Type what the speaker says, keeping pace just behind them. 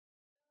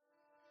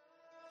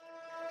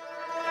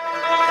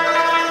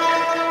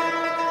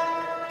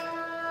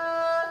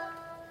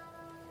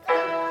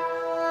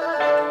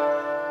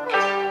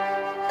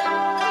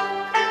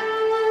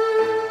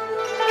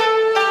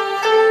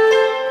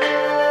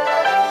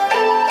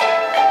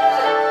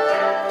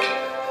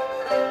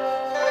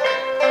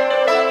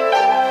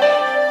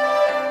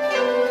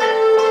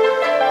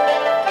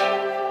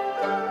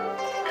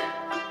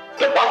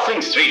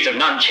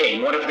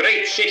Nanjing, one of the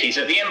great cities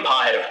of the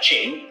Empire of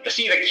Qing,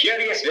 receive a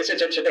curious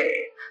visitor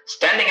today.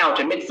 Standing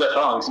out amidst the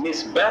throngs,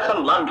 Miss Bertha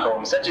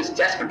Lundholm searches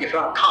desperately for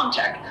our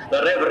contact,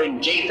 the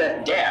Reverend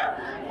Japheth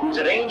Dare, who's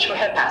arranged for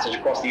her passage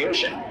across the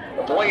ocean,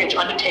 a voyage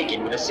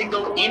undertaken with a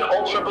single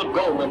inalterable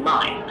goal in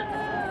mind.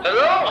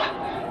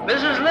 Hello?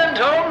 Mrs.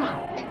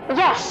 Lindholm?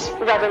 Yes,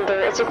 Reverend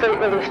Dare, it's a great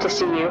relief to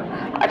see you.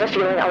 I have a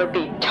feeling I would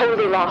be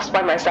totally lost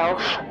by myself.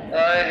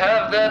 I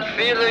have that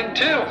feeling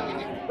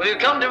too. Will you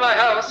come to my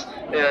house?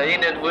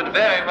 Enid would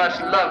very much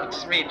love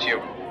to meet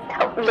you.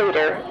 Oh,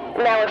 later.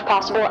 Now, if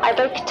possible, I'd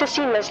like to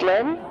see Miss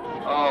Lynn.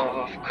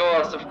 Oh,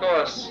 of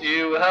course.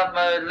 You have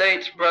my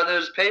late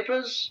brother's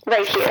papers?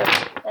 Right here.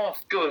 Oh,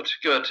 good.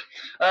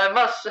 I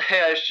must say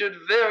I should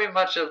very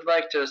much have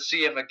liked to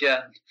see him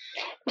again.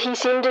 He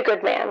seemed a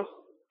good man.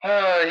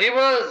 He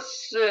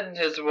was, in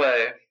his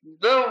way.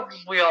 Though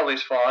we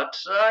always fought,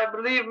 I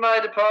believe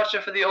my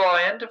departure for the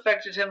Orient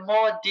affected him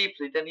more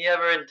deeply than he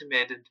ever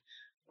intimated.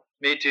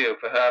 Me too,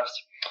 perhaps.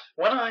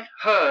 When I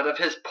heard of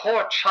his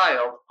poor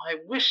child, I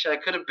wish I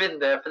could have been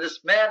there for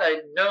this man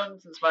I'd known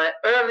since my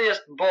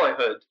earliest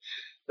boyhood,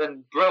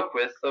 then broke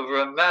with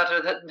over a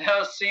matter that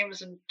now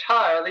seems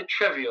entirely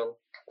trivial.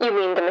 You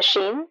mean the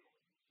machine?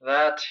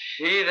 That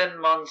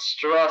heathen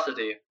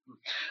monstrosity.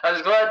 I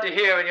was glad to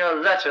hear in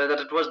your letter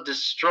that it was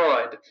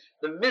destroyed.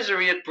 The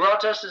misery it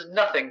brought us is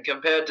nothing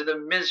compared to the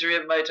misery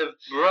it might have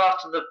brought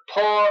to the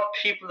poor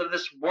people of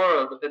this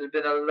world if it had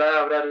been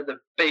allowed out of the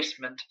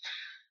basement.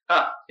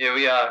 Ah, here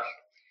we are.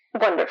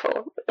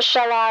 Wonderful.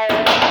 Shall I...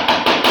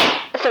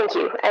 Thank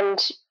you. And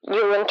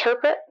you'll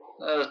interpret?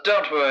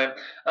 Don't worry.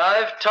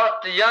 I've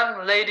taught the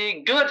young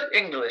lady good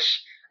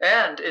English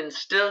and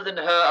instilled in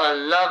her a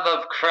love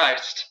of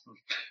Christ.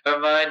 Her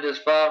mind is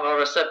far more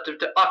receptive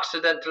to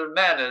Occidental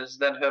manners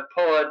than her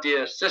poor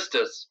dear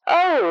sister's.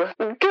 Oh,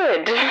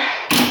 good.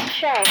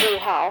 下午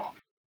好.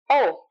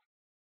 Oh,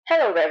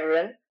 hello,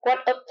 Reverend. What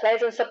a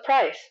pleasant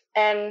surprise.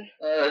 And...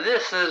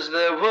 this is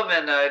the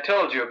woman I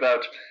told you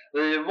about,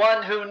 the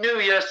one who knew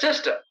your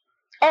sister.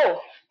 Oh,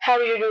 how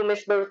do you do,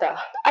 Miss Bertha?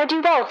 I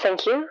do well,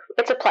 thank you.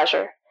 It's a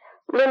pleasure.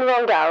 Lynn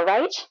Rondau,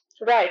 right?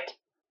 Right.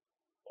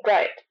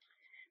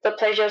 The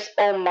pleasure's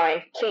all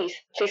mine. Please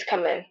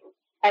come in.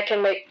 I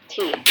can make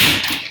tea.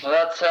 Well,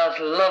 that sounds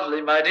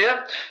lovely, my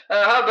dear.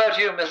 How about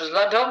you, Mrs.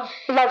 Lundholm?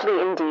 Lovely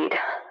indeed.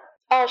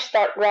 I'll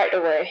start right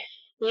away.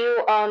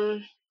 You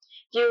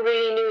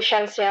really knew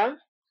Shanxiang?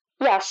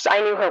 Yes, I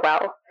knew her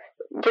well.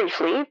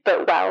 Briefly,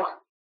 but well.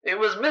 It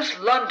was Miss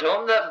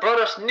Lundholm that brought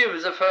us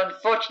news of her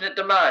unfortunate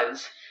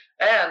demise,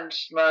 and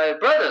my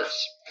brother's,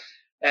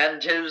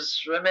 and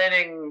his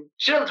remaining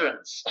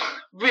children's.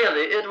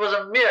 Really, it was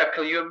a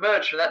miracle you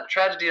emerged from that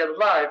tragedy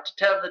alive to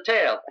tell the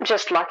tale.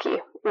 Just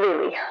lucky,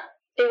 really.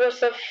 It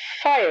was a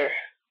fire.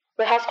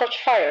 The house caught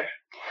fire.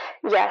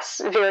 Yes,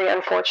 very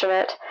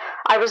unfortunate.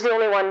 I was the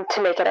only one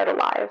to make it out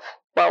alive.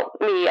 Well,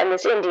 me and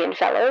this Indian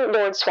fellow,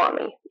 Lord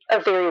Swami, a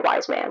very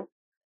wise man.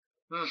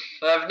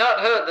 I've not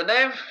heard the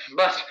name,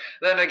 but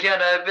then again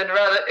I've been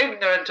rather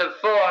ignorant of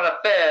foreign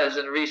affairs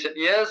in recent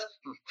years.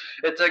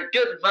 It's a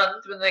good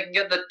month when they can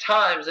get the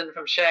Times in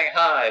from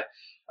Shanghai.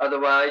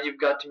 Otherwise you've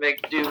got to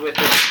make do with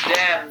this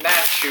damn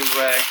Manchu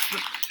rag.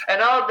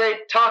 And all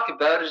they talk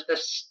about is the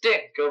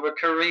stink over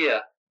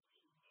Korea.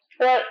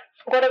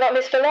 What about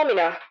Miss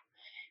Philomena?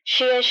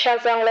 She and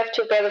Shazang left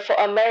together for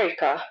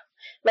America.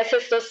 My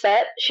sister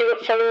said she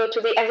would follow her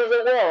to the end of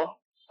the world.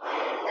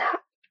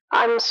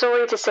 I'm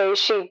sorry to say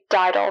she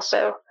died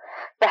also.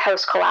 The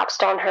house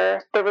collapsed on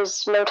her. There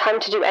was no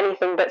time to do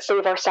anything but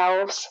save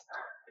ourselves.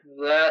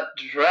 That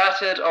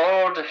dratted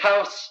old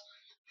house.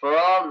 For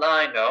all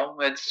I know,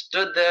 it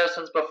stood there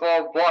since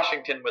before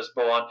Washington was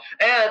born,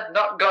 and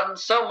not gotten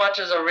so much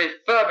as a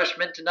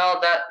refurbishment in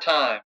all that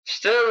time.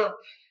 Still,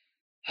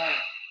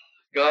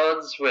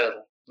 God's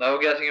will. No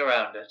getting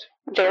around it.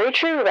 Very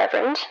true,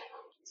 Reverend.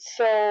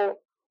 So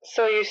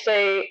you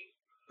say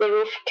the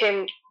roof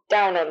came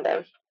down on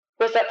them?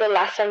 Was that the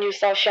last time you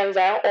saw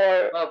Shenzhen,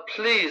 or... Oh,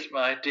 please,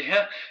 my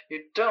dear,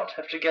 you don't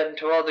have to get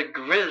into all the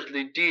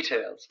grisly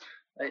details.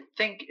 I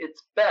think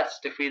it's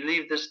best if we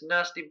leave this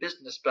nasty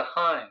business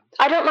behind.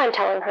 I don't mind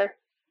telling her.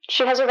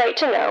 She has a right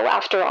to know,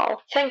 after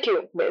all. Thank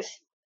you,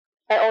 miss.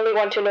 I only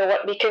want to know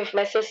what became of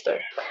my sister.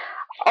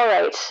 All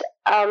right.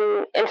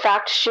 In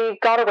fact, she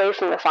got away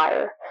from the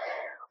fire.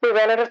 We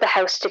ran out of the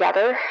house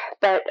together,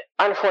 but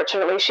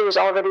unfortunately she was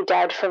already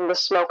dead from the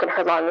smoke in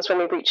her lungs when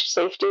we reached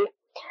safety.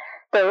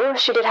 Though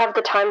she did have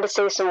the time to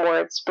say some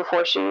words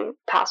before she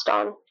passed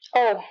on.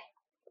 Oh,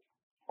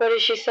 what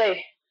did she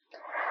say?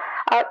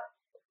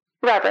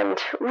 Reverend,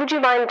 would you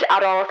mind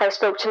at all if I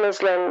spoke to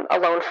Miss Lynn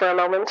alone for a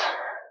moment?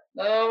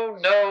 No,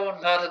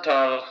 not at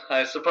all.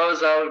 I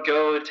suppose I'll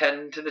go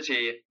attend to the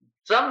tea.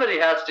 Somebody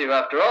has to,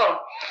 after all.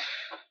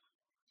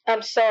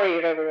 I'm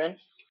sorry, Reverend.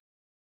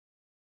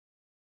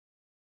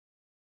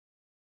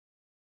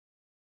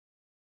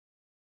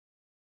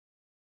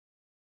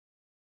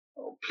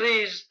 Oh,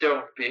 please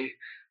don't be.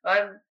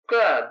 I'm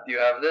glad you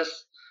have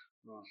this.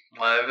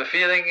 I have a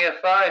feeling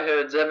if I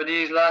heard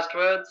Zebedee's last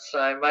words,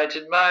 I might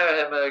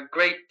admire him a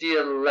great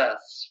deal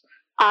less.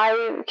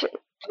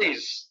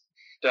 Please,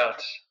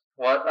 don't.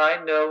 What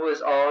I know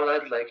is all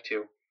I'd like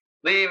to.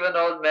 Leave an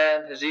old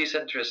man his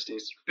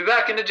eccentricities. Be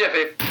back in a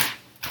jiffy.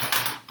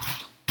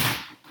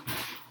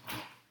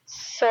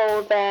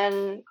 So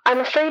then, I'm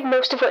afraid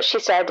most of what she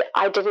said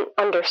I didn't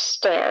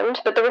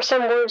understand, but there were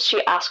some words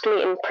she asked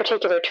me in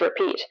particular to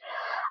repeat.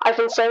 I've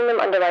been saying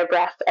them under my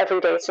breath every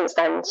day since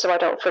then, so I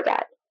don't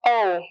forget.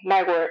 oh,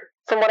 my word.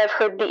 From what I've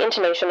heard, the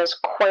intonation is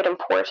quite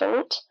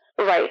important.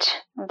 Right.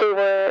 They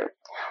were...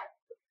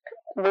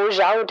 wo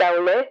zhao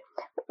daole,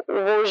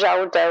 wo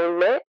zhao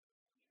daole.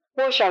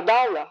 我找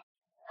到了.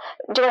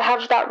 Do I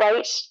have that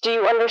right? Do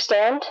you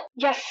understand?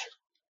 Yes.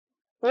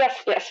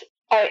 Yes.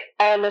 I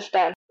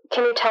understand.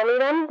 Can you tell me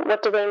then?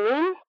 What do they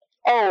mean?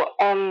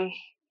 Oh,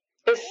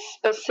 it's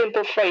a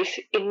simple phrase.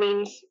 It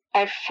means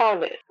I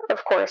found it.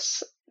 Of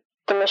course.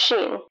 The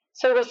machine.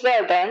 So it was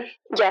there then?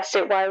 Yes,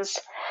 it was.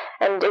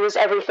 And it was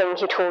everything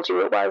he told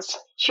you it was.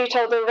 She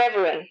told the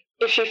Reverend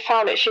if she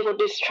found it, she would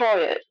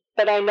destroy it.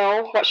 But I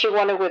know what she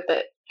wanted with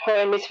it. Her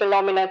and Miss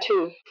Philomena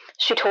too.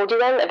 She told you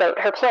then about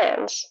her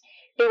plans?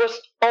 It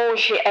was all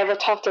she ever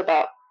talked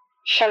about.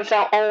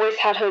 Shanzang always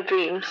had her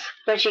dreams.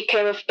 When she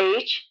came of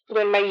age,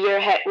 when my year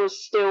head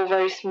was still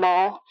very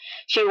small,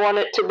 she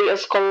wanted to be a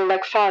scholar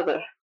like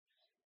father.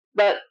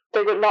 But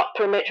they would not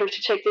permit her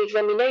to take the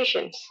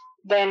examinations.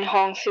 Then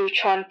Hong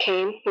Xiuquan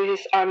came with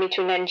his army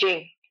to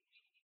Nanjing.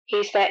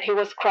 He said he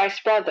was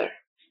Christ's brother,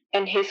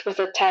 and his was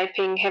a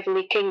Taiping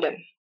heavenly kingdom.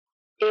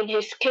 In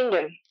his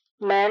kingdom,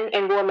 man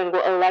and woman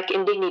were alike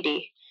in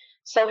dignity,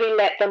 so he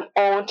let them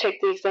all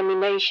take the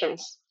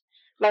examinations.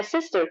 My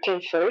sister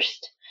came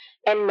first,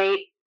 and made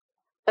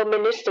a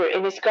minister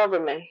in his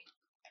government.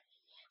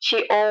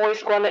 She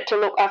always wanted to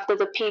look after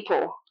the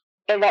people,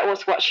 and that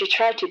was what she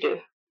tried to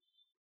do.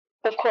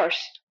 Of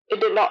course, it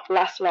did not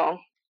last long.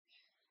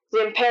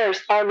 The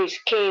emperor's armies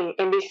came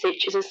and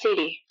besieged the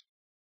city.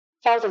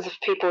 Thousands of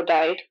people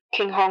died,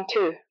 King Hong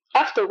too.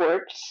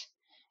 Afterwards,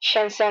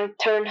 Shanzang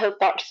turned her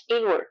thoughts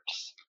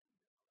inwards.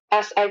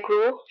 As I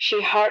grew,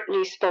 she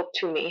hardly spoke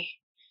to me.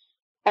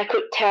 I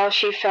could tell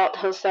she felt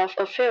herself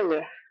a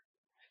failure.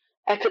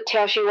 I could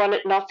tell she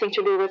wanted nothing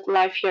to do with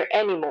life here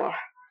anymore.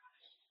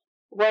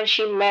 When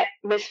she met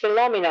Miss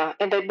Philomena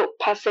and they booked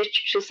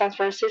passage to San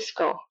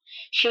Francisco,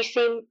 she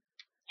seemed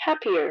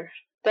happier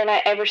than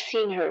I ever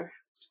seen her.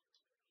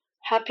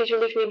 Happy to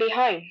leave me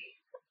behind.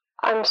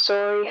 I'm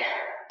sorry.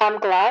 I'm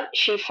glad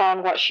she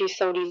found what she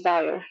so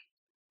desired.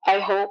 I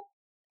hope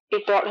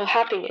it brought her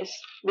happiness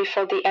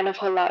before the end of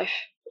her life.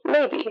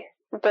 Maybe,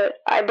 but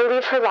I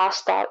believe her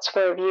last thoughts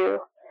were of you.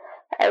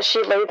 As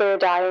she lay there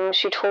dying,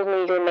 she told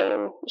me your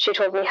name. She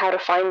told me how to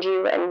find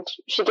you, and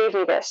she gave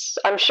me this.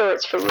 I'm sure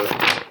it's for you.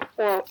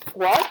 Well,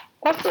 what?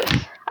 What's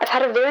this? I've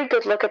had a very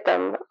good look at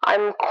them.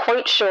 I'm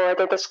quite sure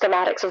they're the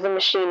schematics of the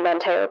machine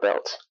Manteo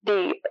built.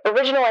 The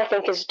original, I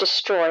think, is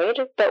destroyed,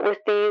 but with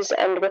these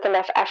and with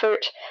enough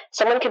effort,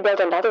 someone could build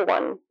another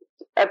one,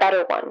 a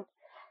better one.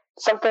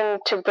 Something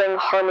to bring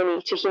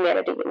harmony to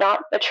humanity,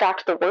 not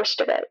attract the worst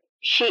of it.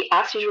 She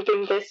asked you to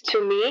bring this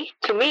to me?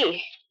 To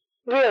me?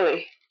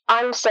 Really?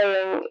 I'm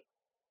saying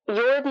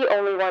you're the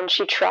only one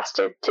she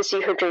trusted to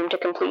see her dream to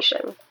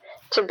completion,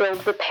 to build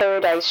the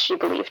paradise she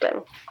believed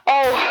in.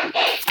 Oh,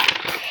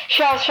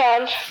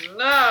 Shan.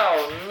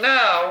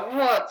 Now,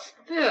 what's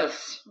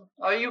this?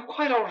 Are you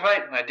quite all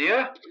right, my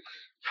dear?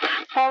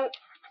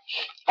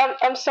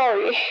 I'm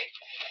sorry.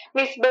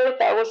 Miss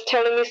Bertha was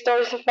telling me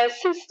stories of my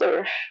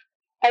sister.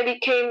 I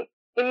became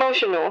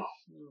emotional.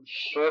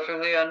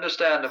 Perfectly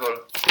understandable.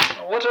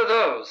 What are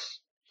those?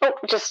 Oh,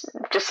 just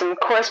some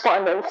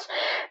correspondence.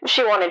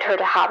 She wanted her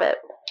to have it.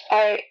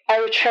 I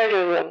will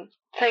treasure them.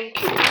 Thank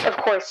you. Of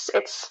course,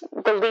 it's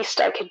the least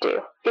I could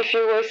do. If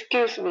you will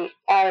excuse me,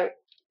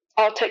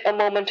 I'll take a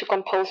moment to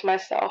compose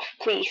myself.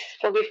 Please,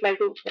 forgive my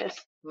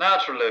rudeness.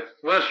 Naturally.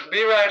 We'll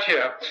be right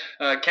here.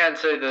 Can't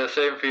say the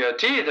same for your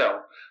tea,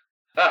 though.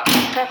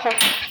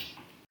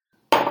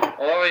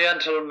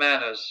 Oriental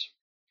manners.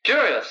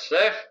 Curious,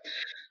 eh?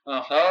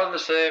 All the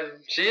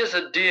same, she is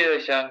a dear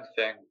young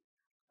thing.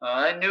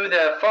 I knew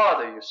their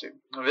father, you see,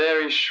 a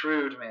very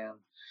shrewd man.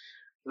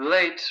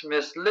 Late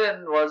Miss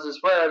Lin was as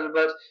well,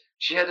 but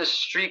she had a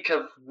streak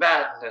of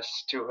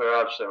madness to her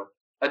also.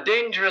 A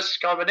dangerous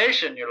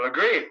combination, you'll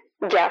agree.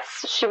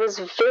 Yes, she was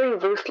very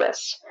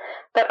ruthless,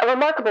 but a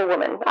remarkable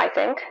woman, I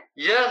think.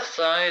 Yes,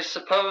 I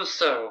suppose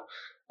so.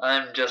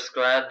 I'm just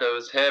glad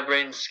those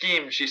harebrained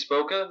schemes she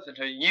spoke of in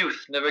her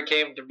youth never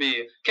came to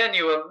be. Can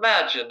you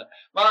imagine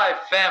my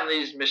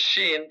family's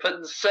machine put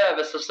in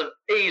service of some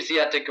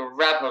Asiatic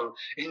rabble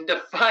in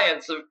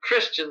defiance of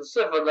Christian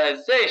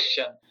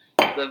civilization?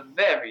 The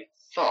very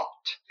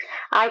thought.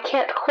 I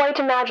can't quite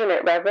imagine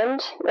it,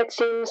 Reverend. It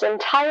seems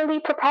entirely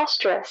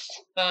preposterous.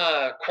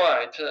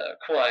 Quite.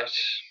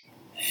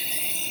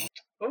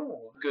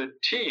 Oh, good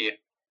tea.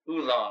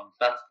 Oolong,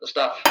 that's the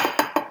stuff.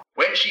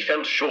 When she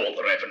felt sure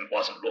the Reverend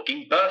wasn't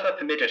looking, Bertha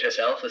permitted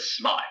herself a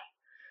smile.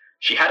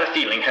 She had a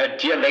feeling her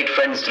dear late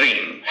friend's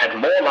dream had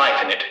more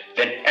life in it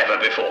than ever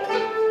before.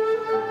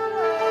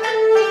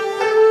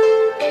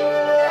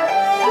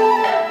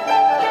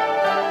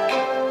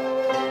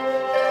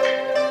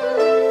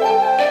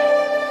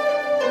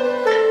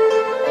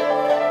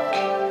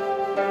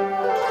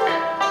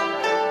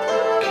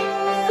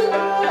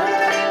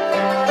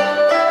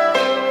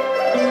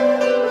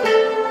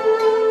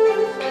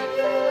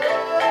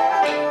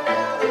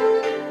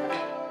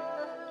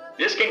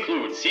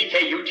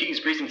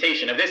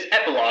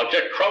 Epilogue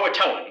to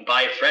Croatoan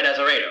by Fred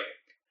Azeredo.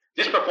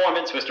 This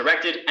performance was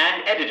directed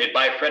and edited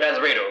by Fred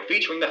Azeredo,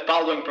 featuring the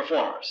following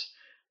performers: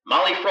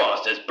 Molly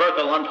Frost as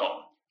Bertha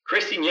Lundholm,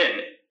 Christine Yin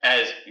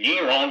as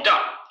Yin Rong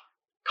Da,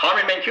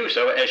 Carmen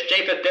Mancuso as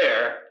Japheth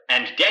Dare,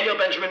 and Daniel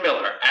Benjamin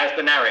Miller as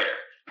the narrator.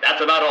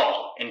 That's about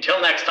all.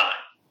 Until next time.